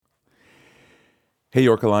Hey,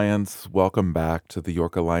 York Alliance. Welcome back to the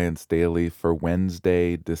York Alliance Daily for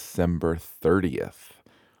Wednesday, December 30th.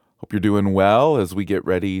 Hope you're doing well as we get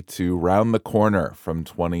ready to round the corner from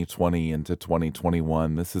 2020 into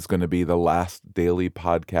 2021. This is going to be the last daily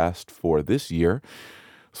podcast for this year.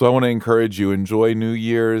 So I want to encourage you, enjoy New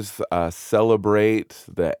Year's, celebrate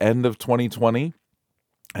the end of 2020,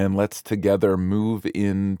 and let's together move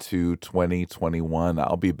into 2021.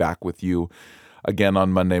 I'll be back with you again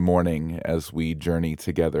on Monday morning as we journey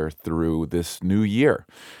together through this new year.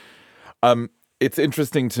 It's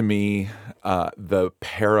interesting to me, the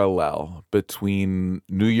parallel between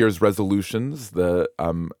New Year's resolutions, the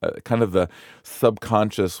kind of the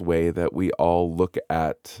subconscious way that we all look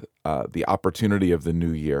at the opportunity of the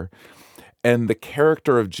new year, and the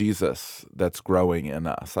character of Jesus that's growing in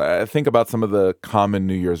us. I think about some of the common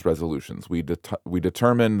New Year's resolutions. We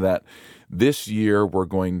determine that this year we're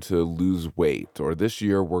going to lose weight, or this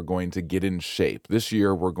year we're going to get in shape. This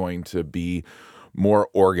year we're going to be more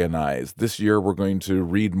organized. This year we're going to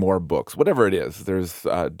read more books. Whatever it is, there's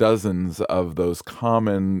dozens of those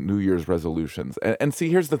common New Year's resolutions. And see,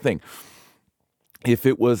 here's the thing. If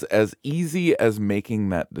it was as easy as making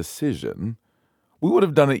that decision, we would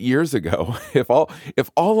have done it years ago. If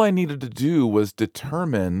all I needed to do was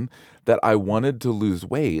determine that I wanted to lose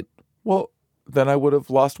weight, well, then I would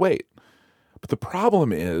have lost weight. But the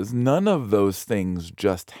problem is none of those things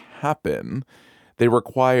just happen. They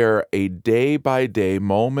require a day-by-day,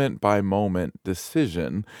 moment-by-moment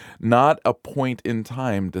decision, not a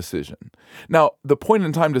point-in-time decision. Now, the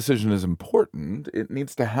point-in-time decision is important. It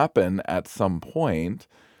needs to happen at some point,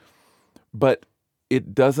 but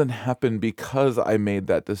it doesn't happen because I made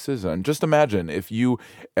that decision. Just imagine if you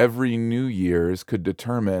every New Year's could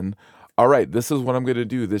determine, all right, this is what I'm going to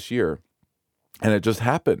do this year. And it just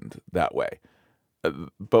happened that way.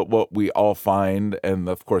 But what we all find, and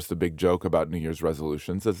of course the big joke about New Year's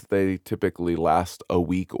resolutions, is they typically last a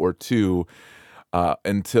week or two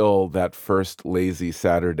until that first lazy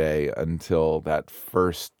Saturday, until that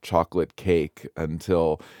first chocolate cake,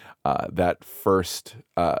 until that first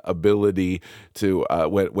ability to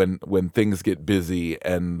when things get busy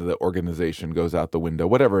and the organization goes out the window,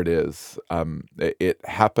 whatever it is, it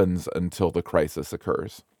happens until the crisis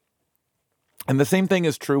occurs. And the same thing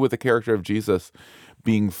is true with the character of Jesus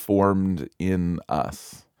being formed in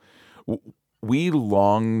us. We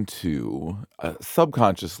long to,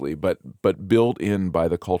 subconsciously, but built in by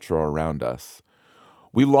the culture around us,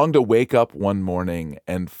 we long to wake up one morning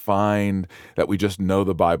and find that we just know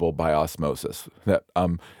the Bible by osmosis.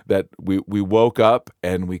 That we woke up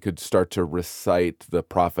and we could start to recite the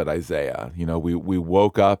prophet Isaiah. You know, we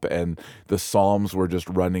woke up and the Psalms were just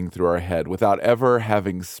running through our head without ever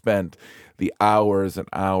having spent the hours and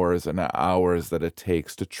hours and hours that it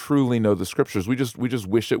takes to truly know the Scriptures. We just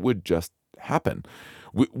wish it would just happen.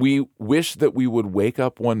 We wish that we would wake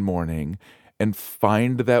up one morning and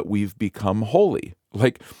find that we've become holy.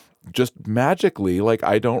 Like, just magically, like,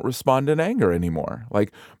 I don't respond in anger anymore.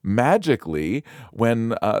 Like, magically,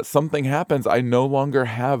 when something happens, I no longer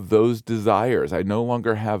have those desires. I no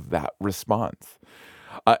longer have that response.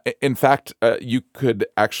 In fact, you could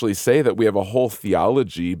actually say that we have a whole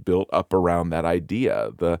theology built up around that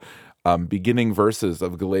idea. The beginning verses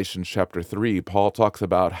of Galatians chapter 3, Paul talks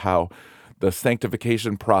about how the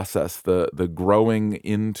sanctification process, the growing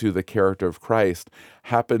into the character of Christ,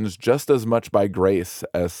 happens just as much by grace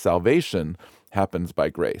as salvation happens by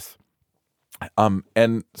grace.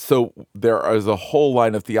 And so there is a whole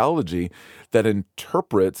line of theology that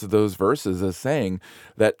interprets those verses as saying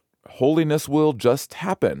that holiness will just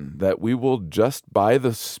happen, that we will just, by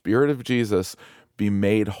the Spirit of Jesus, be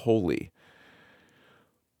made holy.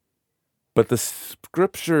 But the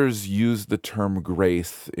Scriptures use the term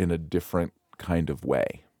grace in a different kind of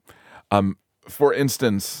way. For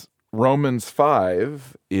instance, Romans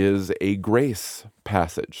 5 is a grace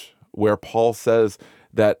passage where Paul says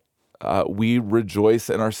that we rejoice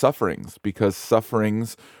in our sufferings because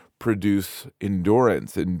sufferings produce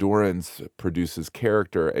endurance. Endurance produces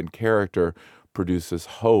character, and character produces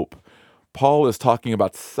hope. Paul is talking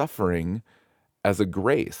about suffering as a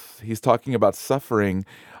grace. He's talking about suffering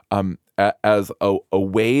as a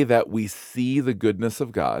way that we see the goodness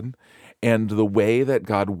of God and the way that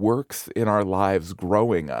God works in our lives,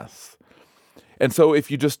 growing us. And so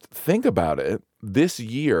if you just think about it, this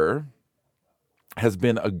year has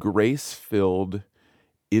been a grace-filled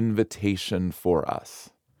invitation for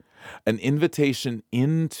us. an invitation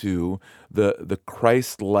into the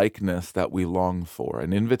Christ likeness that we long for,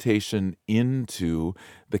 an invitation into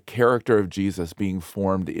the character of Jesus being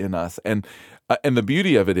formed in us. And the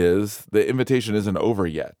beauty of it is the invitation isn't over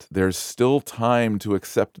yet. There's still time to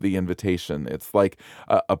accept the invitation. It's like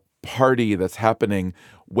a party that's happening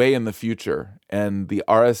way in the future, and the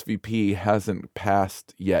RSVP hasn't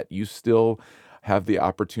passed yet. You still have the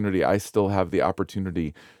opportunity, I still have the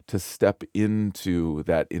opportunity to step into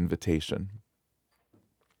that invitation.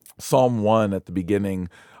 Psalm 1 at the beginning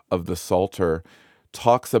of the Psalter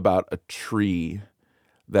talks about a tree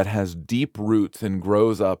that has deep roots and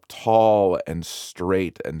grows up tall and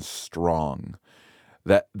straight and strong.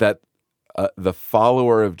 That the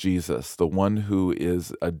follower of Jesus, the one who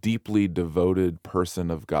is a deeply devoted person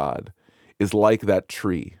of God, is like that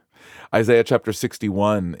tree. Isaiah chapter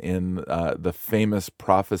 61, in the famous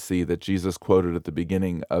prophecy that Jesus quoted at the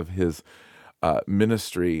beginning of his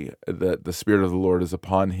ministry, that the Spirit of the Lord is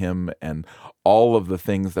upon him and all of the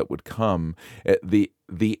things that would come.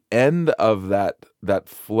 The end of that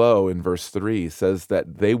flow in verse 3 says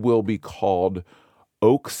that they will be called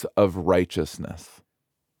oaks of righteousness.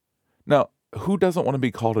 Now, who doesn't want to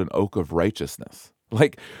be called an oak of righteousness?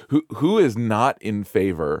 Like, who is not in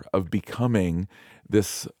favor of becoming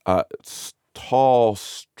this tall,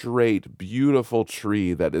 straight, beautiful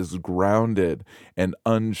tree that is grounded and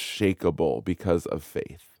unshakable because of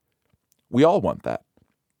faith? We all want that.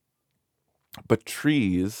 But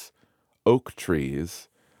trees, oak trees,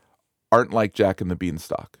 aren't like Jack and the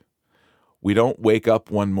Beanstalk. We don't wake up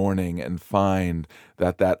one morning and find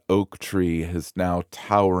that oak tree is now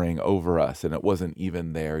towering over us and it wasn't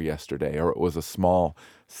even there yesterday, or it was a small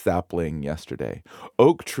sapling yesterday.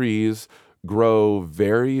 Oak trees grow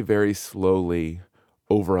very, very slowly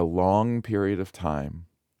over a long period of time.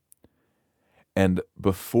 And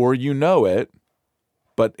before you know it,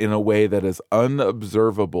 but in a way that is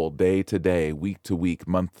unobservable day to day, week to week,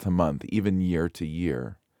 month to month, even year to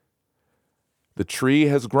year, the tree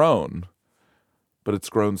has grown, but it's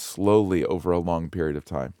grown slowly over a long period of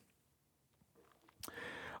time.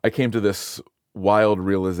 I came to this wild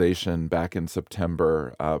realization back in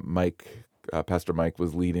September. Pastor Mike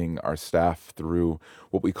was leading our staff through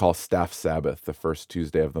what we call Staff Sabbath, the first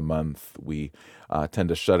Tuesday of the month. We tend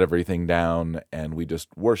to shut everything down and we just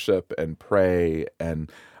worship and pray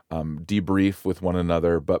and debrief with one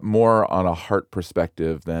another, but more on a heart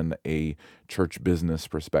perspective than a church business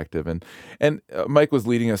perspective. And Mike was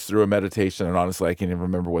leading us through a meditation, and honestly, I can't even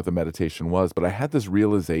remember what the meditation was, but I had this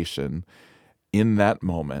realization in that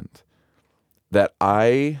moment that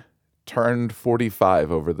I turned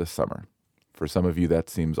 45 over this summer. For some of you, that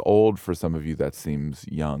seems old. For some of you, that seems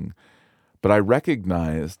young. But I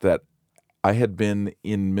recognized that I had been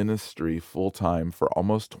in ministry full-time for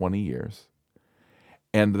almost 20 years,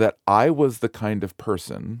 and that I was the kind of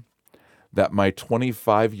person that my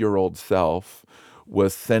 25-year-old self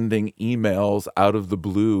was sending emails out of the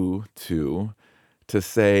blue to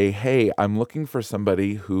say, hey, I'm looking for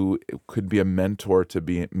somebody who could be a mentor to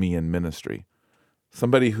me in ministry,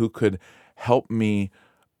 somebody who could help me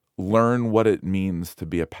learn what it means to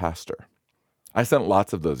be a pastor. I sent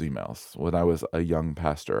lots of those emails when I was a young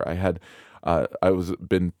pastor. I was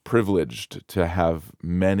been privileged to have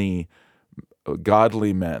many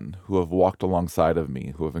godly men who have walked alongside of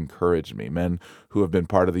me, who have encouraged me, men who have been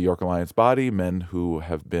part of the York Alliance body, men who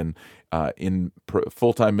have been in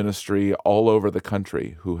full-time ministry all over the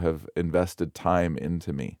country, who have invested time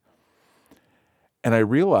into me. And I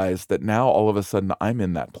realized that now all of a sudden I'm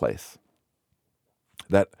in that place,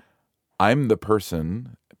 that I'm the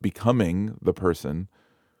person, becoming the person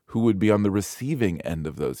who would be on the receiving end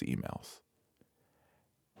of those emails.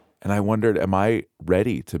 And I wondered, am I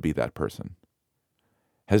ready to be that person?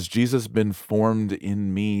 Has Jesus been formed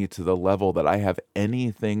in me to the level that I have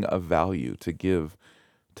anything of value to give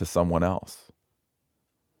to someone else?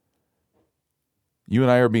 You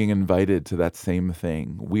and I are being invited to that same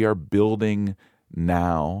thing. We are building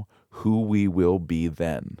now who we will be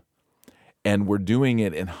then. And we're doing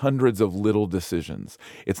it in hundreds of little decisions.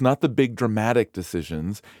 It's not the big dramatic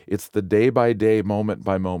decisions. It's the day-by-day,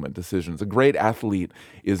 moment-by-moment decisions. A great athlete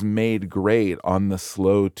is made great on the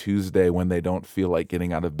slow Tuesday when they don't feel like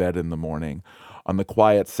getting out of bed in the morning, on the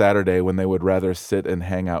quiet Saturday when they would rather sit and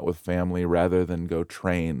hang out with family rather than go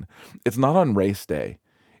train. It's not on race day.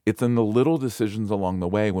 It's in the little decisions along the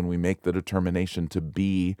way when we make the determination to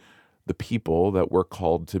be the people that we're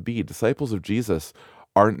called to be. Disciples of Jesus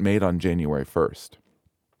aren't made on January 1st.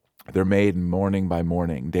 They're made morning by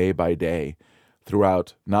morning, day by day,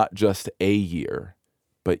 throughout not just a year,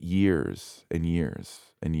 but years and years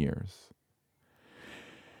and years.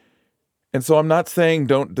 And so I'm not saying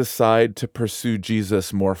don't decide to pursue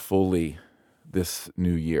Jesus more fully this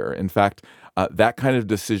new year. In fact, that kind of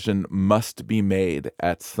decision must be made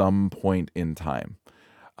at some point in time.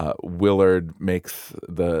 Willard makes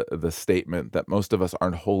the statement that most of us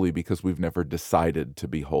aren't holy because we've never decided to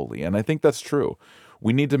be holy. And I think that's true.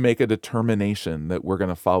 We need to make a determination that we're going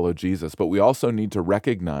to follow Jesus, but we also need to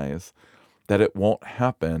recognize that it won't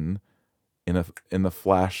happen in a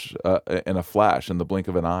flash, in the blink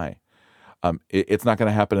of an eye. It's not going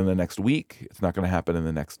to happen in the next week. It's not going to happen in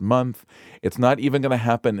the next month. It's not even going to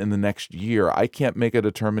happen in the next year. I can't make a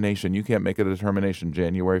determination. You can't make a determination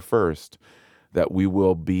January 1st that we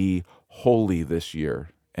will be holy this year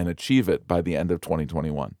and achieve it by the end of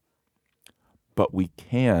 2021. But we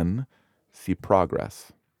can see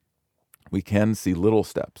progress. We can see little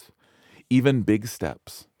steps, even big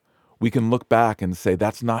steps. We can look back and say,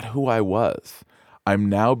 that's not who I was. I'm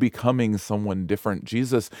now becoming someone different.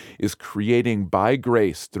 Jesus is creating by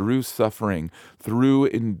grace, through suffering, through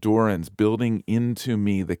endurance, building into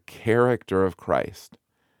me the character of Christ.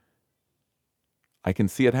 I can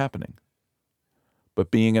see it happening. But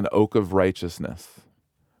being an oak of righteousness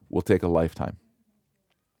will take a lifetime.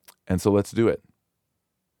 And so let's do it.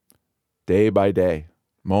 Day by day,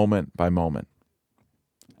 moment by moment.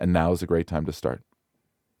 And now is a great time to start.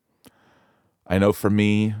 I know for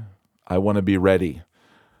me, I want to be ready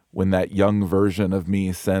when that young version of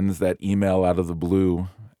me sends that email out of the blue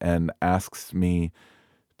and asks me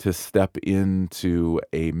to step into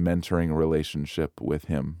a mentoring relationship with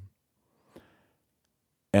him.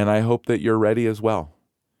 And I hope that you're ready as well,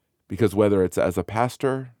 because whether it's as a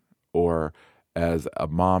pastor or as a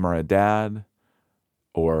mom or a dad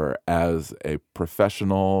or as a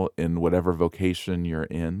professional in whatever vocation you're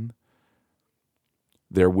in,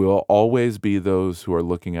 there will always be those who are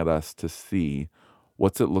looking at us to see,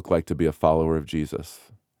 what's it look like to be a follower of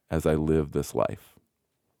Jesus as I live this life?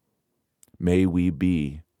 May we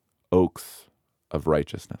be oaks of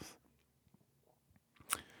righteousness.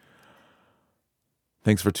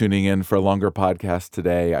 Thanks for tuning in for a longer podcast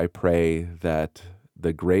today. I pray that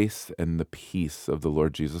the grace and the peace of the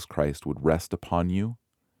Lord Jesus Christ would rest upon you,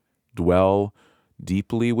 dwell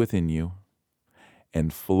deeply within you,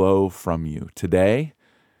 and flow from you today,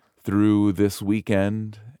 through this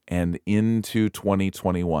weekend, and into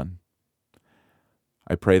 2021.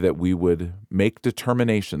 I pray that we would make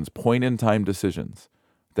determinations, point-in-time decisions,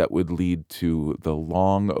 that would lead to the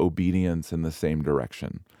long obedience in the same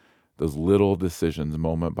direction. Those little decisions,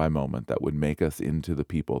 moment by moment, that would make us into the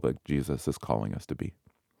people that Jesus is calling us to be.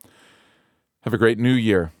 Have a great new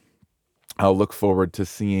year. I'll look forward to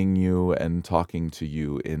seeing you and talking to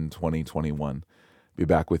you in 2021. Be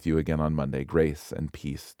back with you again on Monday. Grace and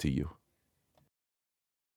peace to you.